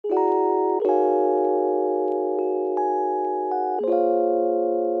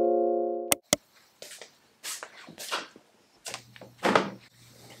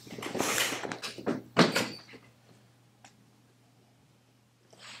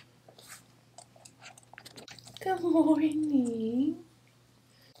Good morning.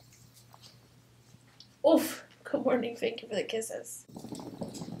 Oof. Good morning. Thank you for the kisses.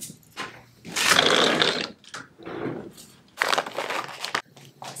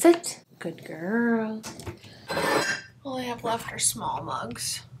 Sit. Good girl. All I have left are small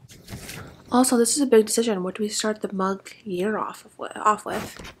mugs. Also, this is a big decision. What do we start the mug year off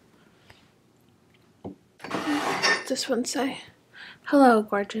with? This one say, "Hello,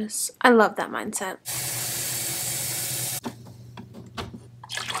 gorgeous." I love that mindset.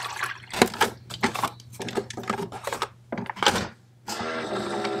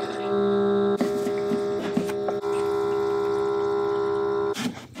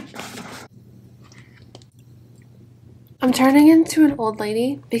 I'm turning into an old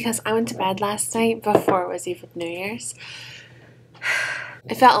lady because I went to bed last night before it was Eve of New Year's.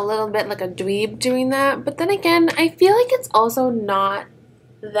 I felt a little bit like a dweeb doing that, but then again, I feel like it's also not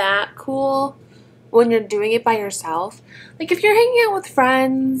that cool when you're doing it by yourself. Like if you're hanging out with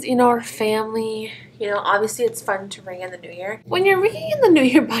friends, you know, or family, you know, obviously it's fun to ring in the New Year. When you're ringing in the New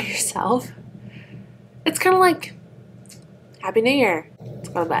Year by yourself, it's kind of like, Happy New Year, let's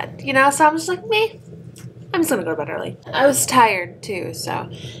go to bed, you know? So I'm just like, meh. I'm just gonna go to bed early. I was tired too, so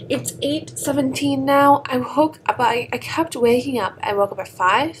it's 8:17 now. I kept waking up. I woke up at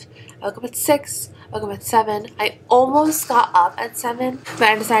 5, I woke up at 6, I woke up at 7. I almost got up at 7, but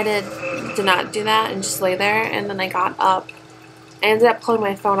I decided to not do that and just lay there, and then I got up. I ended up pulling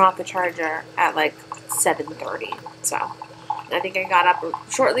my phone off the charger at like 7:30, so I think I got up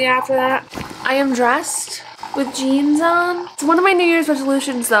shortly after that. I am dressed with jeans on. So one of my New Year's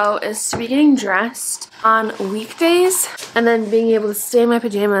resolutions though is to be getting dressed on weekdays and then being able to stay in my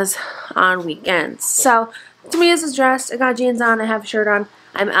pajamas on weekends. So to me, this is dressed. I got jeans on, I have a shirt on,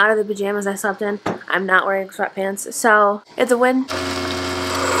 I'm out of the pajamas I slept in, I'm not wearing sweatpants, so it's a win.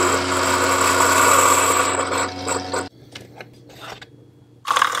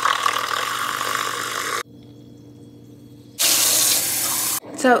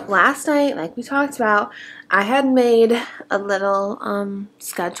 So last night, like we talked about, I had made a little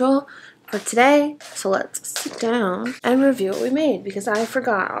schedule for today. So let's sit down and review what we made because I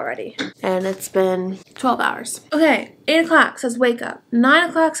forgot already. And it's been 12 hours. Okay, 8 o'clock says wake up. 9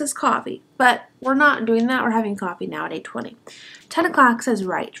 o'clock says coffee. But we're not doing that. We're having coffee now at 8:20. 10 o'clock says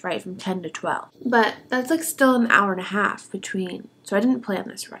right from 10 to 12. But that's like still an hour and a half between. So I didn't plan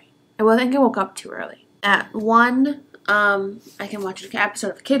this right. I think I woke up too early. At 1, I can watch an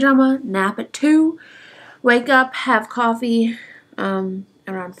episode of a K-drama, nap at 2, wake up, have coffee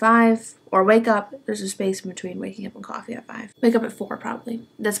around 5, or wake up, there's a space in between waking up and coffee at 5. Wake up at 4 probably.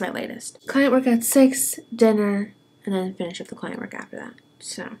 That's my latest. Client work at 6, dinner, and then finish up the client work after that.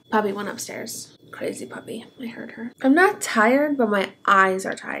 So, puppy went upstairs. Crazy puppy. I heard her. I'm not tired, but my eyes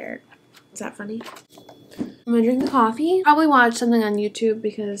are tired. Is that funny? I'm gonna drink the coffee. Probably watch something on YouTube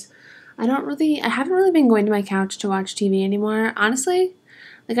because I haven't really been going to my couch to watch TV anymore. Honestly,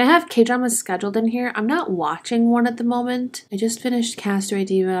 like I have K-dramas scheduled in here. I'm not watching one at the moment. I just finished Castaway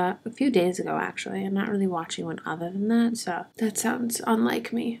Diva a few days ago, actually. I'm not really watching one other than that, so that sounds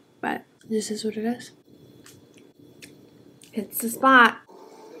unlike me, but this is what it is. It's the spot.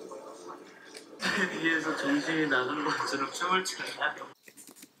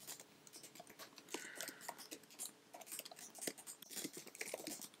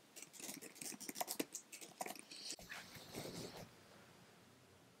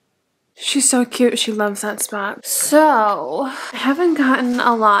 She's so cute. She loves that spot. So, I haven't gotten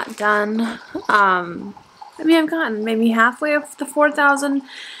a lot done. I mean, I've gotten maybe halfway of the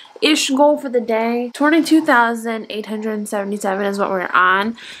 4,000-ish goal for the day. 22,877 is what we're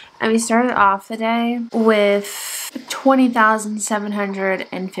on. And we started off the day with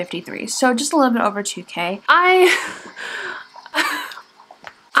 20,753. So, just a little bit over 2K. I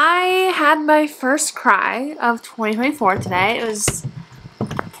had my first cry of 2024 today. It was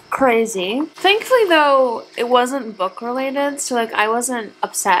crazy. Thankfully though, it wasn't book related, so like I wasn't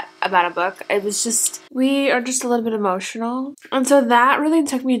upset about a book. It was just, we are just a little bit emotional. And so that really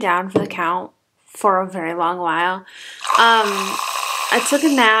took me down for the count for a very long while. I took a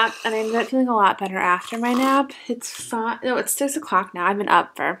nap and I ended up feeling a lot better after my nap. It's 6 o'clock now. I've been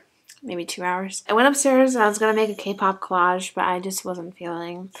up for maybe 2 hours. I went upstairs and I was gonna make a K-pop collage, but I just wasn't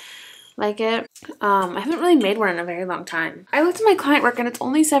feeling like it. I haven't really made one in a very long time. I looked at my client work and it's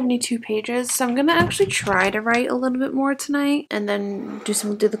only 72 pages, so I'm gonna actually try to write a little bit more tonight and then do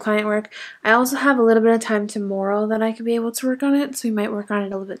the client work. I also have a little bit of time tomorrow that I could be able to work on it, so we might work on it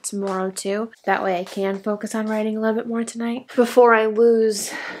a little bit tomorrow too. That way I can focus on writing a little bit more tonight before I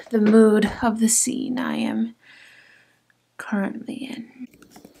lose the mood of the scene I am currently in.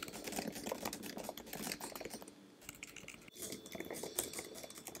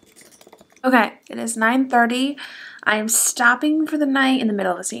 Okay, it is 9:30. I am stopping for the night in the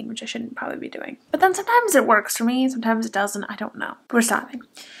middle of a scene, which I shouldn't probably be doing. But then sometimes it works for me, sometimes it doesn't. I don't know. We're stopping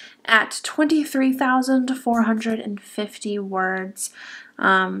at 23,450 words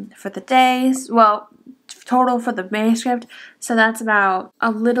for the day. Well, total for the manuscript. So that's about a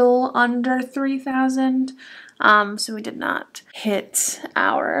little under 3,000. So we did not hit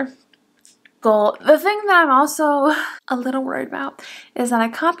our goal. The thing that I'm also a little worried about is that I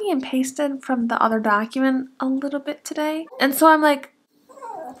copy and pasted from the other document a little bit today. And so I'm like,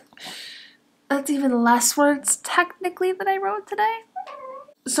 that's even less words technically that I wrote today.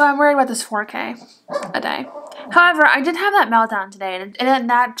 So I'm worried about this 4K a day. However, I did have that meltdown today, and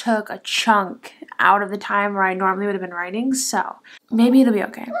that took a chunk out of the time where I normally would have been writing, so maybe it'll be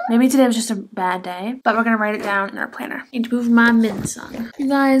okay. Maybe today was just a bad day, but we're gonna write it down in our planner. Need to move my min sung. You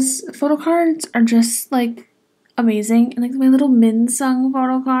guys, photo cards are just like amazing, and like my little min sung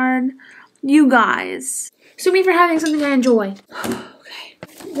photo card. You guys, sue me for having something I enjoy. Okay,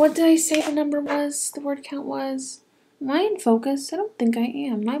 what did I say the number was? The word count was? Am I in focus? I don't think I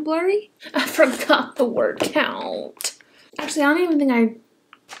am. Am I blurry? I forgot the word count. Actually, I don't even think I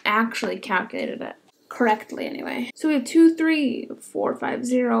actually calculated it correctly anyway. So we have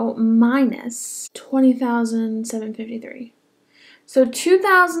 23450 minus 20,753. So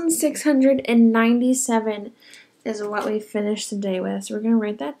 2,697 is what we finished the day with. So we're gonna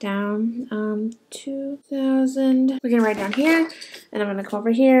write that down. 2,000. We're gonna write down here, and I'm gonna come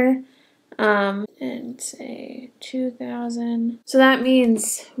over here. And say 2,000. So that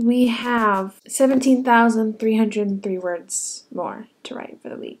means we have 17,303 words more to write for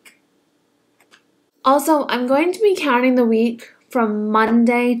the week. Also, I'm going to be counting the week from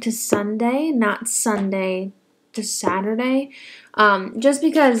Monday to Sunday, not Sunday to Saturday. Just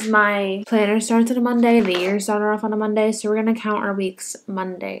because my planner starts on a Monday, the year started off on a Monday, so we're gonna count our weeks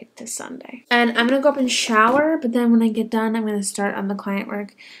Monday to Sunday. And I'm gonna go up and shower, but then when I get done, I'm gonna start on the client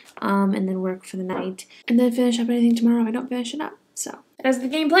work, and then work for the night, and then finish up anything tomorrow if I don't finish it up. So that's the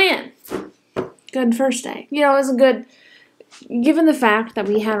game plan. Good first day. You know, it was a good, given the fact that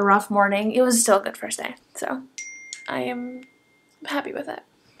we had a rough morning, it was still a good first day. So I am happy with it.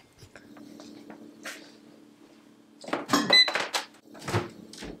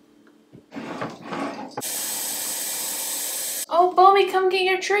 Oh, Bomi, come get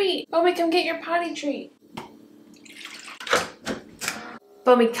your treat. Bomi, come get your potty treat.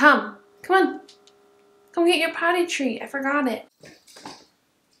 Bomi, come. Come on. Come get your potty treat. I forgot it.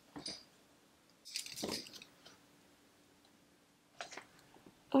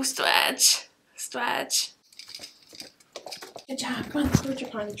 Oh, stretch. Stretch. Good job. Come on, let's go get your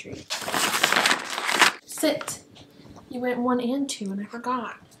potty treat. Sit. You went 1 and 2 and I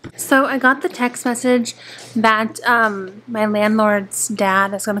forgot. So I got the text message that my landlord's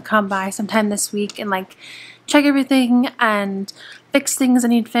dad is going to come by sometime this week and like check everything and fix things I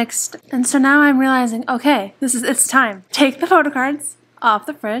need fixed. And so now I'm realizing, okay, it's time. Take the photo cards off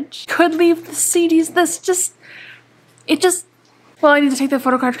the fridge. Could leave the CDs. Well, I need to take the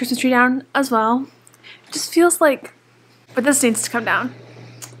photo card Christmas tree down as well. It just feels like, but this needs to come down.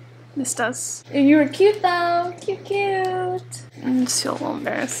 This does. You were cute though. Cute, cute. I just feel a little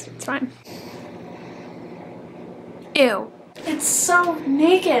embarrassed. It's fine. Ew. It's so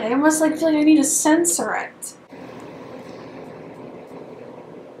naked. I almost like feel like I need to censor it.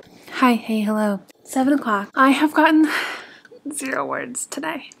 Hi, hey, hello. 7 o'clock. I have gotten 0 words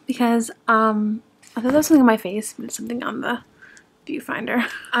today because I thought there was something on my face, but it's something on the viewfinder.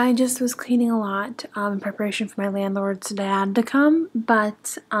 I just was cleaning a lot in preparation for my landlord's dad to come,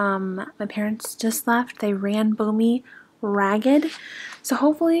 but my parents just left. They ran Bomi ragged, so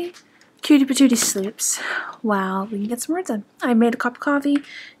hopefully Cutie Patootie sleeps while we can get some words in. I made a cup of coffee.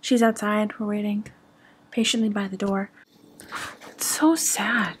 She's outside. We're waiting patiently by the door. It's so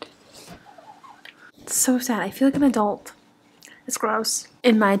sad. It's so sad. I feel like an adult. It's gross.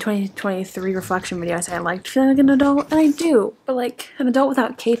 In my 2023 reflection video, I said I liked feeling like an adult, and I do, but like an adult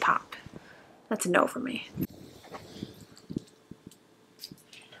without K-pop. That's a no for me.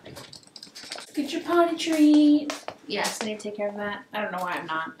 Get your potty treat. Yes, I need to take care of that. I don't know why I'm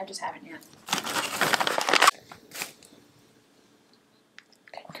not. I just haven't yet.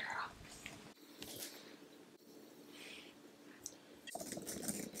 Good girl.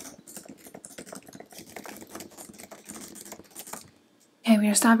 Okay, we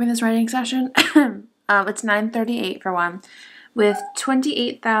are stopping this writing session. It's 9:38 for one, with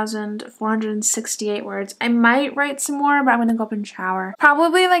 28,468 words. I might write some more, but I'm gonna go up and shower.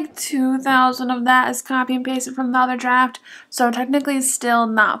 Probably like 2,000 of that is copy and pasted from the other draft, so technically it's still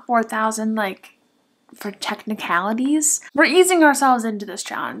not 4,000 like for technicalities. We're easing ourselves into this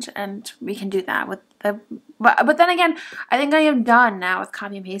challenge, and we can do that with the. But then again, I think I am done now with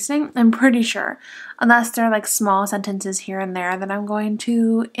copy and pasting. I'm pretty sure, unless there are like small sentences here and there that I'm going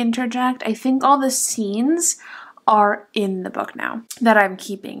to interject. I think all the scenes are in the book now that I'm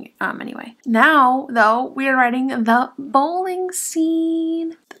keeping anyway. Now, though, we are writing the bowling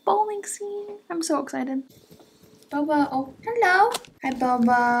scene. The bowling scene. I'm so excited. Bobo. Oh, hello. Hi,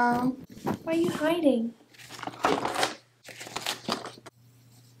 Bobo. Why are you hiding?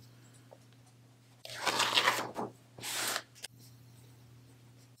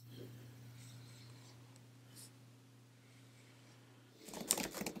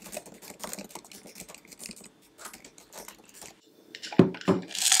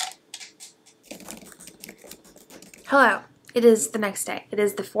 Hello. It is the next day. It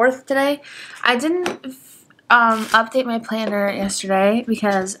is the 4th today. I didn't update my planner yesterday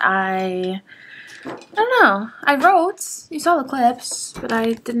because I don't know. I wrote. You saw the clips, but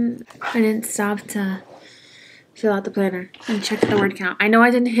I didn't stop to fill out the planner and check the word count. I know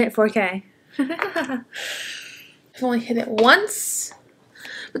I didn't hit 4K. I've only hit it once.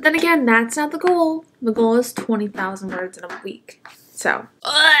 But then again, that's not the goal. The goal is 20,000 words in a week. So,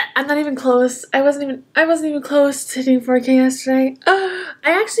 I'm not even close. I wasn't even close to hitting 4K yesterday. I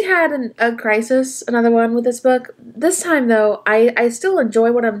actually had a crisis, another one with this book. This time though, I still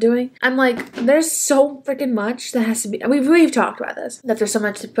enjoy what I'm doing. I'm like, there's so freaking much that has to be, we've talked about this, that there's so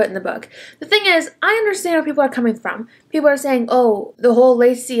much to put in the book. The thing is, I understand where people are coming from. People are saying, oh, the whole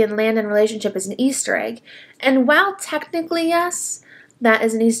Lacey and Landon relationship is an Easter egg. And while technically, yes, that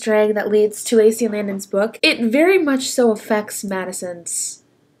is an Easter egg that leads to Lacey and Landon's book, it very much so affects Madison's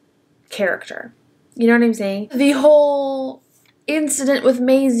character. You know what I'm saying? The whole incident with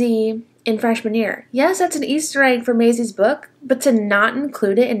Maisie in freshman year. Yes, that's an Easter egg for Maisie's book, but to not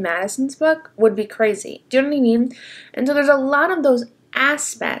include it in Madison's book would be crazy. Do you know what I mean? And so there's a lot of those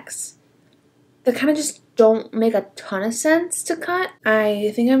aspects that kind of just don't make a ton of sense to cut.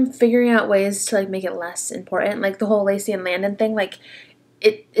 I think I'm figuring out ways to like make it less important. Like the whole Lacey and Landon thing, like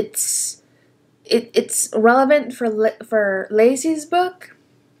it's relevant for Lacey's book,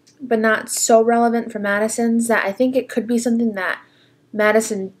 but not so relevant for Madison's, that I think it could be something that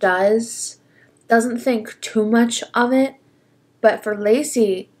Madison doesn't think too much of it, but for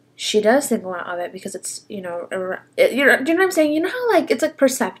Lacey, she does think a lot of it because it's, do you know what I'm saying? You know how like it's like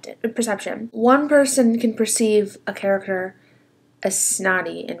perception. One person can perceive a character as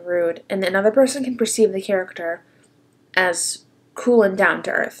snotty and rude, and another person can perceive the character as cool and down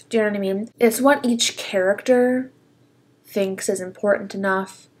to earth. Do you know what I mean? It's what each character thinks is important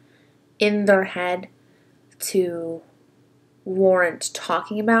enough in their head to warrant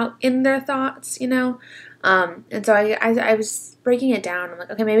talking about in their thoughts, you know? And so I was breaking it down. I'm like,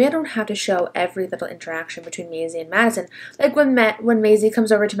 okay, maybe I don't have to show every little interaction between Maisie and Madison. Like when Maisie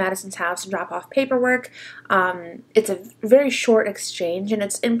comes over to Madison's house to drop off paperwork, it's a very short exchange, and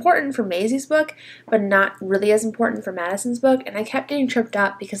it's important for Maisie's book, but not really as important for Madison's book. And I kept getting tripped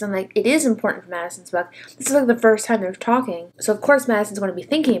up because I'm like, it is important for Madison's book. This is like the first time they're talking, so of course Madison's going to be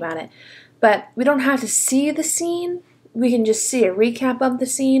thinking about it. But we don't have to see the scene. We can just see a recap of the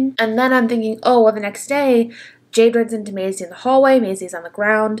scene. And then I'm thinking, oh, well, the next day, Jade runs into Maisie in the hallway. Maisie's on the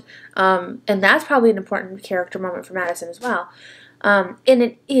ground. And that's probably an important character moment for Madison as well. And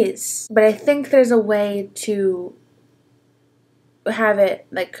it is. But I think there's a way to have it,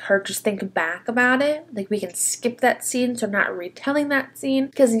 like, her just think back about it. Like, we can skip that scene, so I'm not retelling that scene.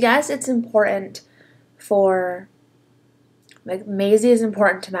 Because, yes, it's important for... Like, Maisie is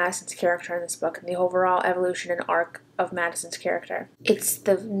important to Madison's character in this book and the overall evolution and arc of Madison's character. It's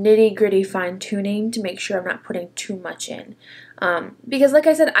the nitty-gritty fine-tuning to make sure I'm not putting too much in. Because, like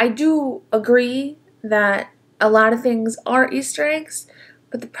I said, I do agree that a lot of things are Easter eggs,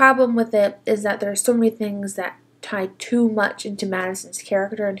 but the problem with it is that there are so many things that tie too much into Madison's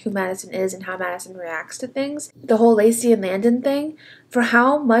character and who Madison is and how Madison reacts to things. The whole Lacey and Landon thing, for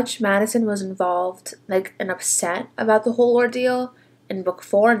how much Madison was involved, like, and upset about the whole ordeal in book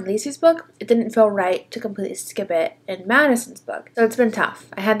 4 in Lacey's book, it didn't feel right to completely skip it in Madison's book. So it's been tough.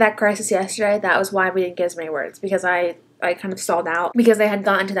 I had that crisis yesterday. That was why we didn't get as many words, because I kind of stalled out because I had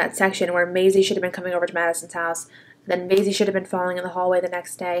gotten to that section where Maisie should have been coming over to Madison's house. Then Maisie should have been falling in the hallway the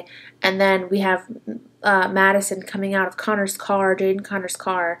next day. And then we have Madison coming out of Connor's car, Jade and Connor's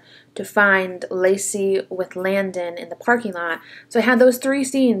car, to find Lacey with Landon in the parking lot. So I had those 3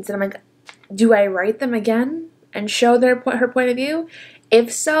 scenes, and I'm like, do I write them again and show her point of view?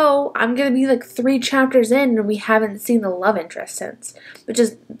 If so, I'm going to be like 3 chapters in and we haven't seen the love interest since. Which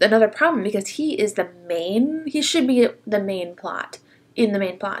is another problem because he should be the main plot in the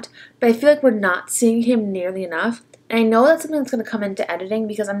main plot. But I feel like we're not seeing him nearly enough. And I know that's something that's going to come into editing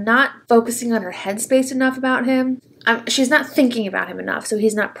because I'm not focusing on her headspace enough about him. She's not thinking about him enough, so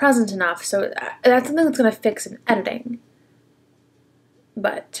he's not present enough. So that's something that's going to fix in editing.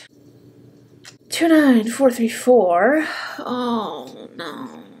 But 29434. Oh no.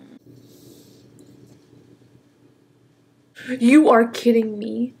 You are kidding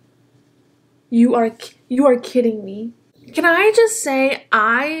me. You are kidding me. Can I just say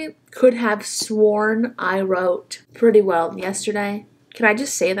I could have sworn I wrote pretty well yesterday? Can I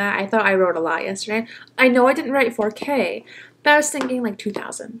just say that? I thought I wrote a lot yesterday. I know I didn't write 4K, but I was thinking like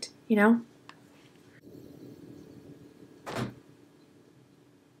 2,000, you know?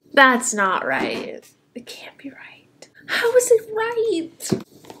 That's not right. It can't be right. How is it right?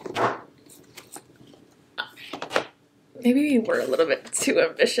 Maybe we were a little bit too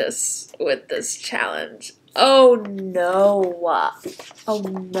ambitious with this challenge. Oh no. Oh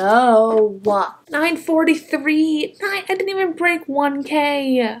no. 943. I didn't even break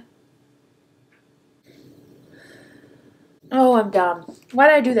 1K. Oh, I'm dumb. Why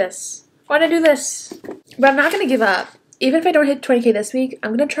did I do this? Why did I do this? But I'm not going to give up. Even if I don't hit 20K this week,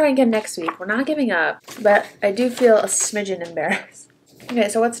 I'm going to try again next week. We're not giving up. But I do feel a smidgen embarrassed. Okay,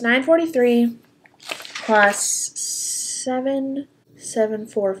 so what's 943 plus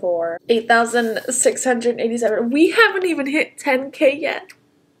 7,744? 8,687. We haven't even hit 10K yet.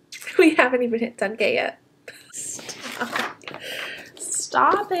 We haven't even hit 10K yet. Stop.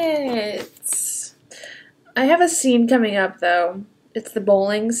 Stop it. I have a scene coming up, though. It's the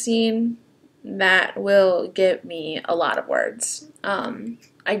bowling scene that will give me a lot of words.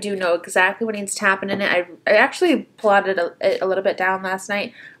 I do know exactly what needs to happen in it. I actually plotted it a little bit down last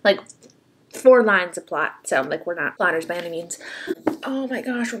night, like 4 lines of plot. So, like, we're not plotters by any means. Oh my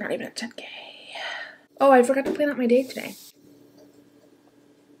gosh, we're not even at 10K. Oh, I forgot to plan out my day today.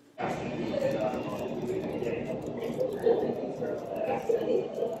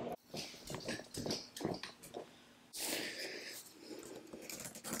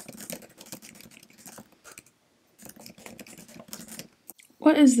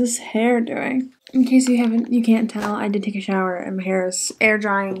 What is this hair doing? In case you can't tell, I did take a shower and my hair is air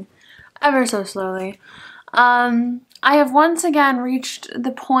drying ever so slowly. I have once again reached the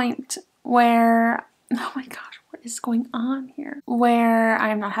point where, oh my gosh, what is going on here? Where I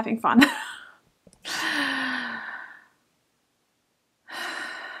am not having fun.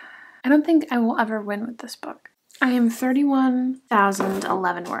 I don't think I will ever win with this book. I am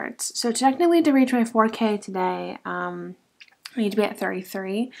 31,011 words. So technically to reach my 4K today, I need to be at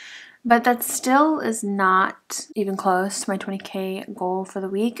 33, but that still is not even close to my 20K goal for the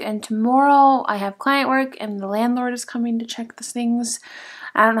week. And tomorrow I have client work and the landlord is coming to check the things.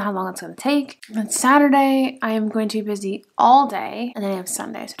 I don't know how long it's going to take. And Saturday I am going to be busy all day, and then I have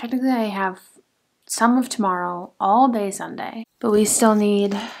Sunday. So technically I have some of tomorrow, all day Sunday, but we still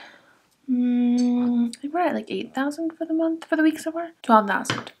need, I think we're at like 8,000 for the week so far.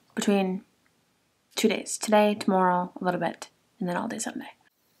 12,000 between 2 days. Today, tomorrow, a little bit. And then all day Sunday.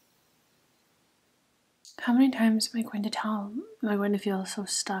 How many times am I going to feel so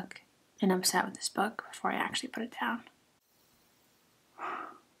stuck and upset with this book before I actually put it down?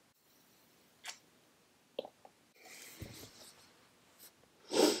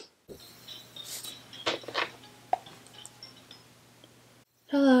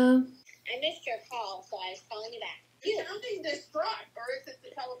 Hello. I missed your call, so I was calling you back. You're sounding distraught, or is it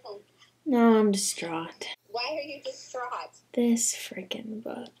the telephone? No, I'm distraught. Why are you distraught? This freaking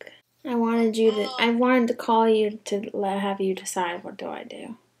book. I wanted to call you to have you decide what do I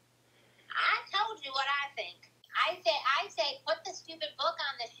do. I told you what I think. I say put the stupid book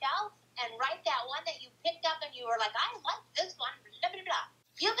on the shelf and write that one that you picked up and you were like, I like this one, blah, blah, blah.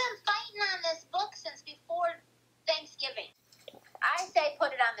 You've been fighting on this book since before Thanksgiving. I say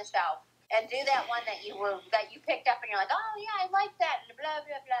put it on the shelf and do that one that you picked up and you're like, oh yeah, I like that, blah,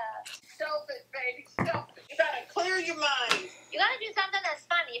 blah, blah. Stop it, baby, stop it. You gotta clear your mind. You gotta do something that's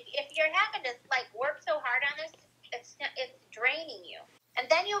funny. If you're having to like work so hard on this, it's draining you.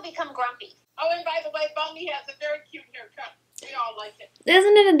 And then you'll become grumpy. Oh, and by the way, Bunny has a very cute haircut. We all like it.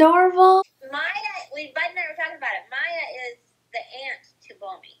 Isn't it adorable? Bud and I were talking about it. Maya is the aunt to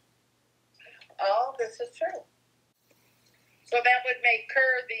Bummy. Oh, this is true. So that would make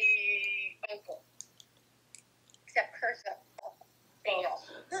Kerr the uncle. Except Kerr's a fail.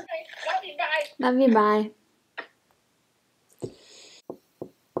 Love you, bye. Love you, bye.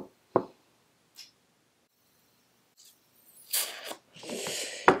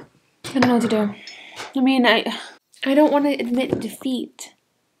 I don't know what to do. I mean, I don't want to admit defeat.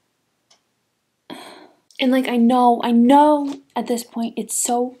 And like, I know at this point it's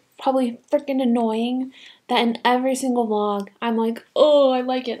so probably freaking annoying that in every single vlog, I'm like, oh, I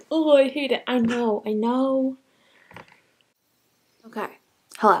like it. Oh, I hate it. I know. Okay.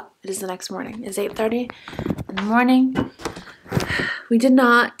 Hello. It is the next morning. It's 8:30 in the morning. We did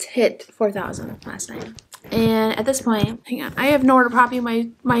not hit 4,000 last night. And at this point, hang on, I have nowhere to prop you.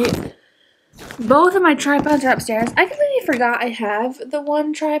 Both of my tripods are upstairs. I completely forgot I have the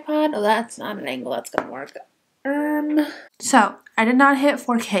one tripod. Oh, that's not an angle that's gonna work. So I did not hit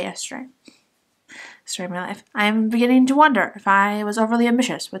 4K yesterday. Story of my life. I'm beginning to wonder if I was overly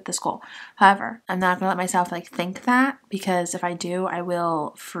ambitious with this goal. However, I'm not gonna let myself think that, because if I do, I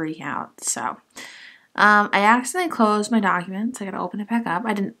will freak out. So I accidentally closed my documents. I gotta open it back up.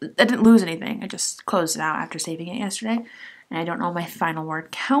 I didn't lose anything. I just closed it out after saving it yesterday. And I don't know my final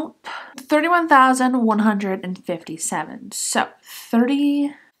word count. 31,157. So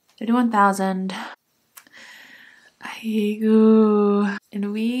 31,000.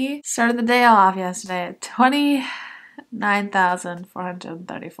 And we started the day off yesterday at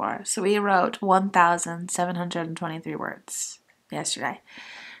 29,434. So we wrote 1,723 words yesterday.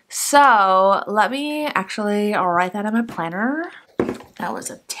 So let me actually write that in my planner. That was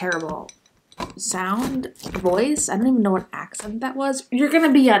a terrible voice. I don't even know what accent that was. You're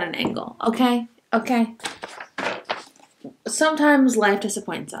gonna be at an angle, okay? Okay. Sometimes life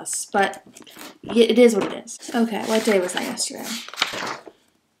disappoints us, but it is what it is. Okay, what day was that yesterday?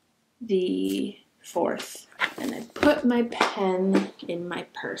 The 4th. And I put my pen in my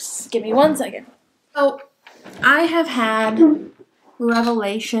purse. Give me 1 second. So, I have had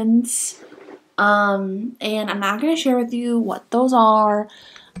revelations, and I'm not going to share with you what those are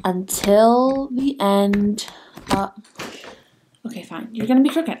until the end. Okay, fine. You're going to be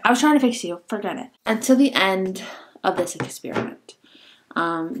crooked. I was trying to fix you. Forget it. Until the end of this experiment,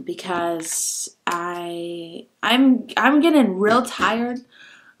 because I'm getting real tired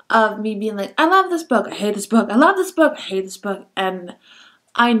of me being like, I love this book, I hate this book, I love this book, I hate this book, and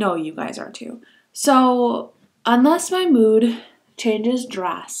I know you guys are too. So unless my mood changes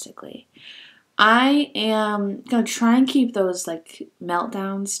drastically, I am gonna try and keep those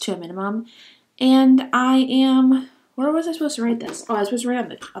meltdowns to a minimum. And where was I supposed to write this? Oh, I was supposed to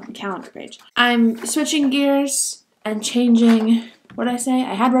write on the calendar page. I'm switching gears and changing, what did I say?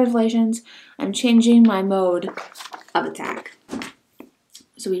 I had revelations. I'm changing my mode of attack.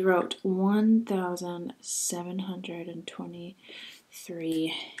 So we wrote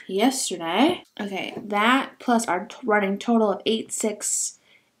 1,723 yesterday. Okay, that plus our running total of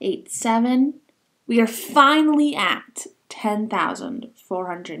 8,687. We are finally at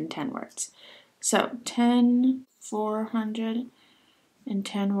 10,410 words. So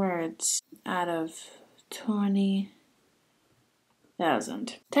 10,410 words out of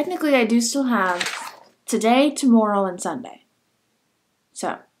 20,000. Technically, I do still have today, tomorrow, and Sunday.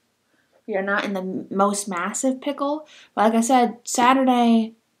 So we are not in the most massive pickle. But like I said,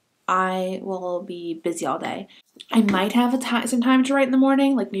 Saturday I will be busy all day. I might have some time to write in the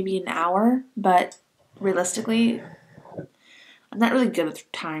morning, maybe an hour. But realistically, I'm not really good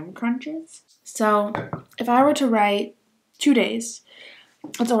with time crunches. So if I were to write 2 days,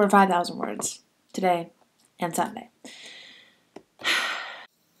 that's over 5,000 words today and Sunday.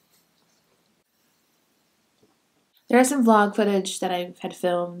 There is some vlog footage that I had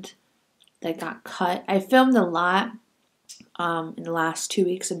filmed that got cut. I filmed a lot in the last 2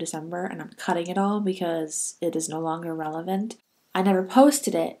 weeks of December, and I'm cutting it all because it is no longer relevant. I never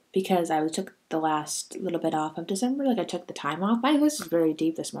posted it because I took the last little bit off of December. I took the time off. My voice is very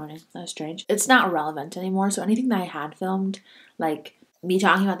deep this morning. That was strange. It's not relevant anymore, so anything that I had filmed, me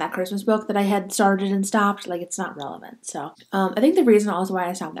talking about that Christmas book that I had started and stopped, it's not relevant. So I think the reason also why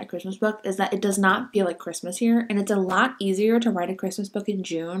I stopped that Christmas book is that it does not feel like Christmas here, and it's a lot easier to write a Christmas book in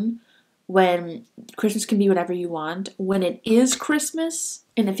June when Christmas can be whatever you want, when it is Christmas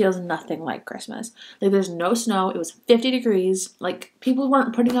and it feels nothing like Christmas. There's no snow. It was 50 degrees. People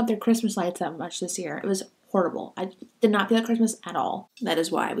weren't putting up their Christmas lights that much this year. It was horrible. I did not feel like Christmas at all. That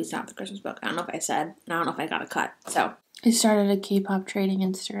is why we stopped the Christmas book. I don't know if I said, and I don't know if I got a cut. So I started a K-pop trading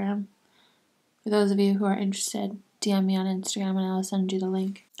Instagram. For those of you who are interested, DM me on Instagram and I'll send you the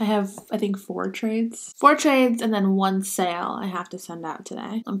link. I have, I think, 4 trades. 4 trades and then 1 sale I have to send out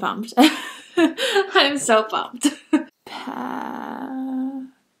today. I'm pumped. I'm so pumped. Pack,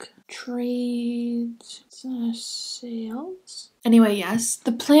 trades, sales. Anyway, yes,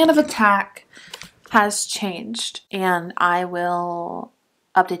 the plan of attack has changed, and I will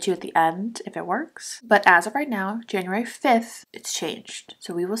update you at the end if it works. But as of right now, January 5th, it's changed.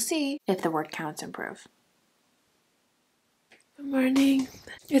 So we will see if the word counts improve. Good morning.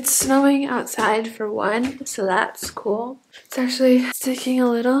 It's snowing outside for one, so that's cool. It's actually sticking a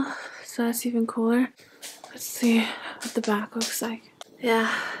little, so that's even cooler. Let's see what the back looks like.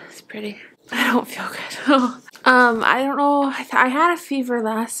 Yeah, it's pretty. I don't feel good. I don't know. I had a fever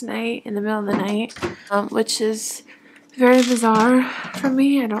last night in the middle of the night, which is very bizarre for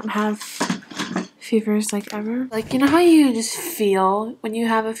me. I don't have fevers like ever. Like, you know how you just feel when you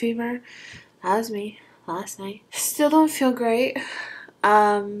have a fever? That was me last night. Still don't feel great.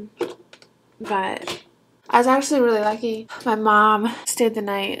 But I was actually really lucky. My mom stayed the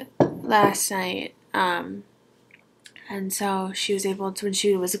night last night. And so she was able to, when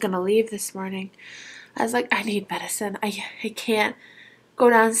she was going to leave this morning, I was like, I need medicine. I can't go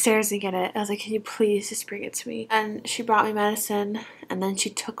downstairs and get it. I was like, can you please just bring it to me? And she brought me medicine, and then she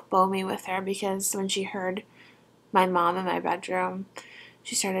took Bomi with her because when she heard my mom in my bedroom,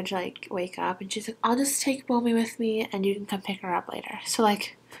 she started to like wake up, and she's like, I'll just take Bomi with me and you can come pick her up later. So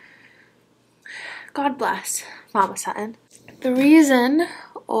like, God bless Mama Sutton. The reason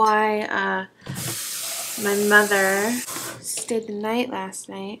why my mother stayed the night last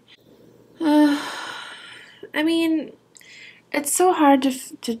night, I mean, it's so hard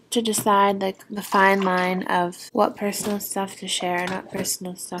to decide like the fine line of what personal stuff to share and what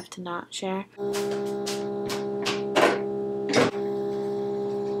personal stuff to not share.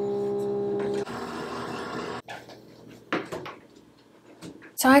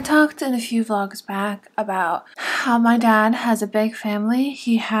 So I talked in a few vlogs back about how my dad has a big family.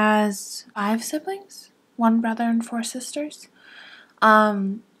 He has 5 siblings, 1 brother and 4 sisters.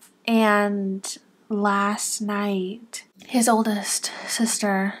 And last night, his oldest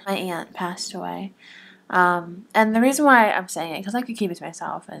sister, my aunt, passed away. And the reason why I'm saying it, because I could keep it to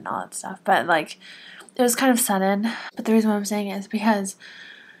myself and all that stuff, but like, it was kind of sudden. But the reason why I'm saying it is because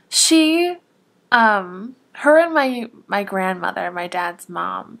she, her and my grandmother, my dad's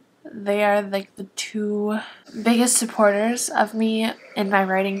mom, they are like the 2 biggest supporters of me in my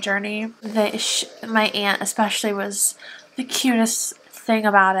writing journey. My aunt especially was the cutest thing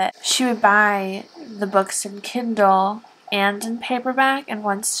about it. She would buy the books in Kindle and in paperback, and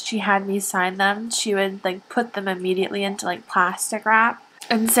once she had me sign them, she would like put them immediately into like plastic wrap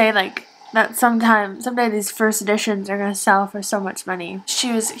and say like that someday these first editions are gonna sell for so much money.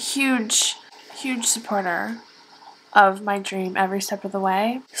 She was a huge supporter of my dream every step of the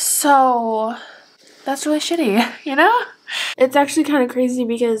way. So that's really shitty, you know? It's actually kind of crazy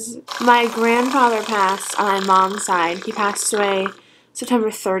because my grandfather passed on my mom's side. He passed away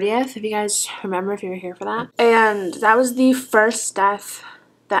September 30th, if you guys remember, if you were here for that. And that was the first death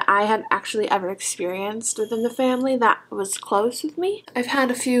that I had actually ever experienced within the family that was close with me. I've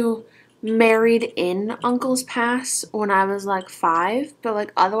had a few married-in uncles pass when I was like 5, but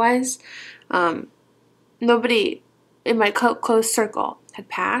like otherwise, nobody in my close circle had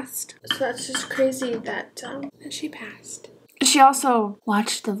passed. So that's just crazy that she passed. She also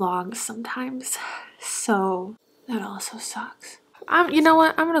watched the vlogs sometimes, so that also sucks. You know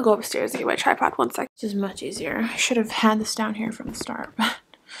what? I'm gonna go upstairs and get my tripod 1 second. This is much easier. I should have had this down here from the start, but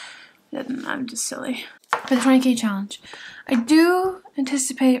I'm just silly. For the 20K challenge, I do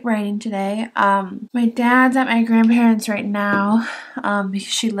anticipate writing today. My dad's at my grandparents' right now because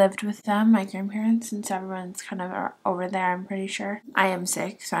she lived with them, my grandparents, since everyone's kind of over there, I'm pretty sure. I am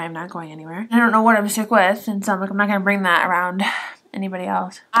sick, so I'm not going anywhere. I don't know what I'm sick with, and so I'm not going to bring that around anybody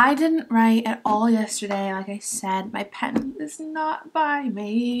else. I didn't write at all yesterday. Like I said, my pen is not by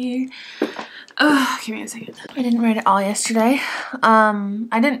me. Give me a second. I didn't write it all yesterday.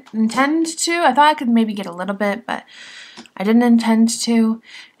 I didn't intend to. I thought I could maybe get a little bit, but I didn't intend to,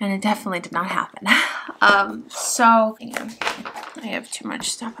 and it definitely did not happen. So, hang on. I have too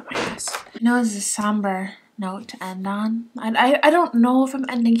much stuff on my desk. I know it's a somber note to end on. I don't know if I'm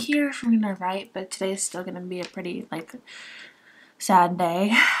ending here, if I'm gonna write, but today's still gonna be a pretty, like, sad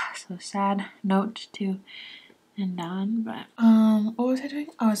day. So sad note to end on, but, what was I doing?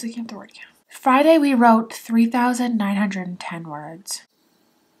 Oh, I was looking at the word count. Friday, we wrote 3,910 words.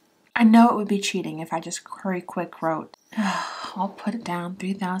 I know it would be cheating if I just quick wrote. I'll put it down,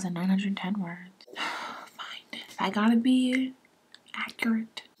 3,910 words. Fine. If I gotta be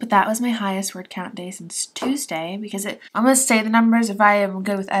accurate. But that was my highest word count day since Tuesday because I'm gonna say the numbers. If I am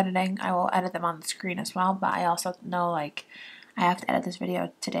good with editing, I will edit them on the screen as well. But I also know, like, I have to edit this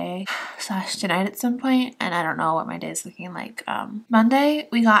video today / tonight at some point, and I don't know what my day is looking like. Monday,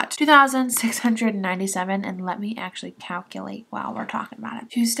 we got 2,697, and let me actually calculate while we're talking about it.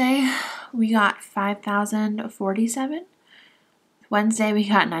 Tuesday, we got 5,047. Wednesday, we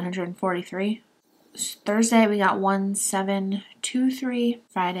got 943. Thursday, we got 1,723.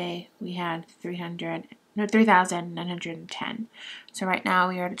 Friday, we had 300. No, 3,910. So right now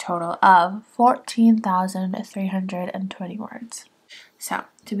we are at a total of 14,320 words. So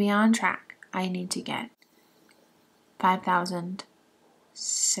to be on track, I need to get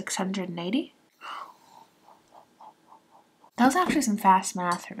 5,680. That was actually some fast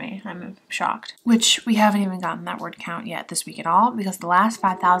math for me. I'm shocked. Which we haven't even gotten that word count yet this week at all, because the last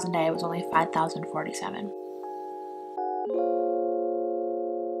 5,000 day was only 5,047.